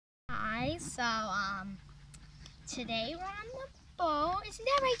Hi, so today we're on the boat. Isn't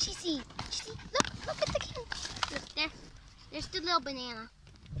that right, Cheesy? Cheesy, look at the king. Look, there's the little banana.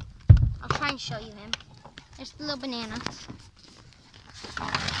 I'll try and show you him. There's the little banana.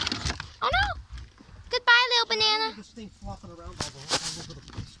 Oh no! Goodbye, little banana. This thing flopping around all over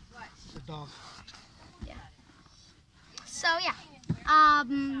the place. What? The dog. Yeah. So yeah. Yeah.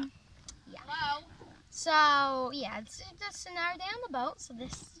 So yeah, it's just another day on the boat. So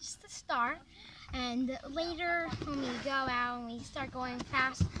this is just the start. And later, when we go out and we start going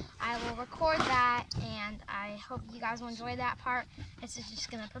fast, I will record that, and I hope you guys will enjoy that part. This is just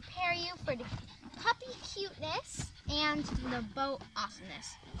gonna prepare you for the puppy cuteness and the boat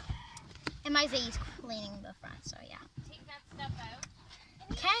awesomeness. And my Zay's cleaning the front, so yeah. Take that stuff out.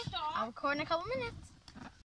 Okay, I'll record in a couple minutes.